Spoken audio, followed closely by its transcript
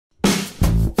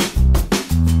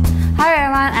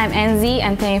everyone, I'm Anzie.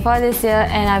 I'm 24 this year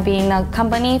and I've been in the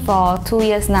company for 2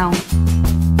 years now.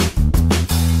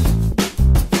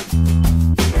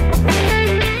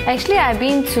 Actually, I've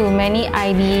been to many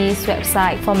ID's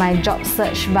websites for my job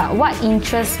search, but what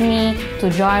interests me to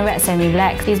join Rezt and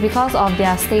Relax is because of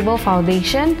their stable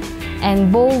foundation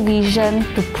and bold vision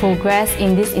to progress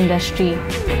in this industry.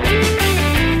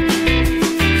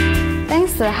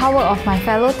 Thanks to the hard work of my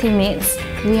fellow teammates,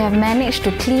 we have managed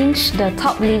to clinch the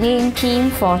top leading team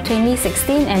for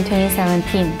 2016 and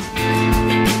 2017.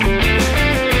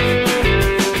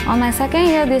 On my second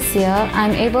year this year,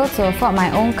 I'm able to afford my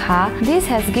own car. This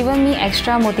has given me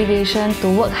extra motivation to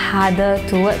work harder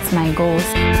towards my goals.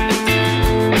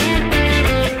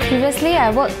 Previously, I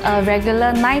worked a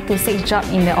regular 9 to 6 job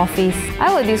in the office.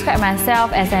 I would describe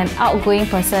myself as an outgoing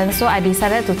person, so I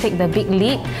decided to take the big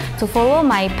leap to follow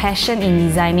my passion in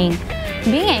designing.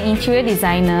 Being an interior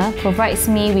designer provides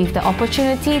me with the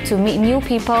opportunity to meet new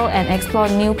people and explore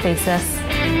new places.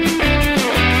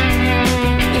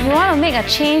 If you want to make a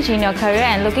change in your career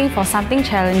and looking for something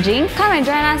challenging, come and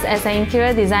join us as an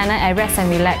interior designer at Rezt and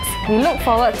Relax. We look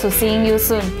forward to seeing you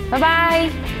soon. Bye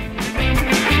bye!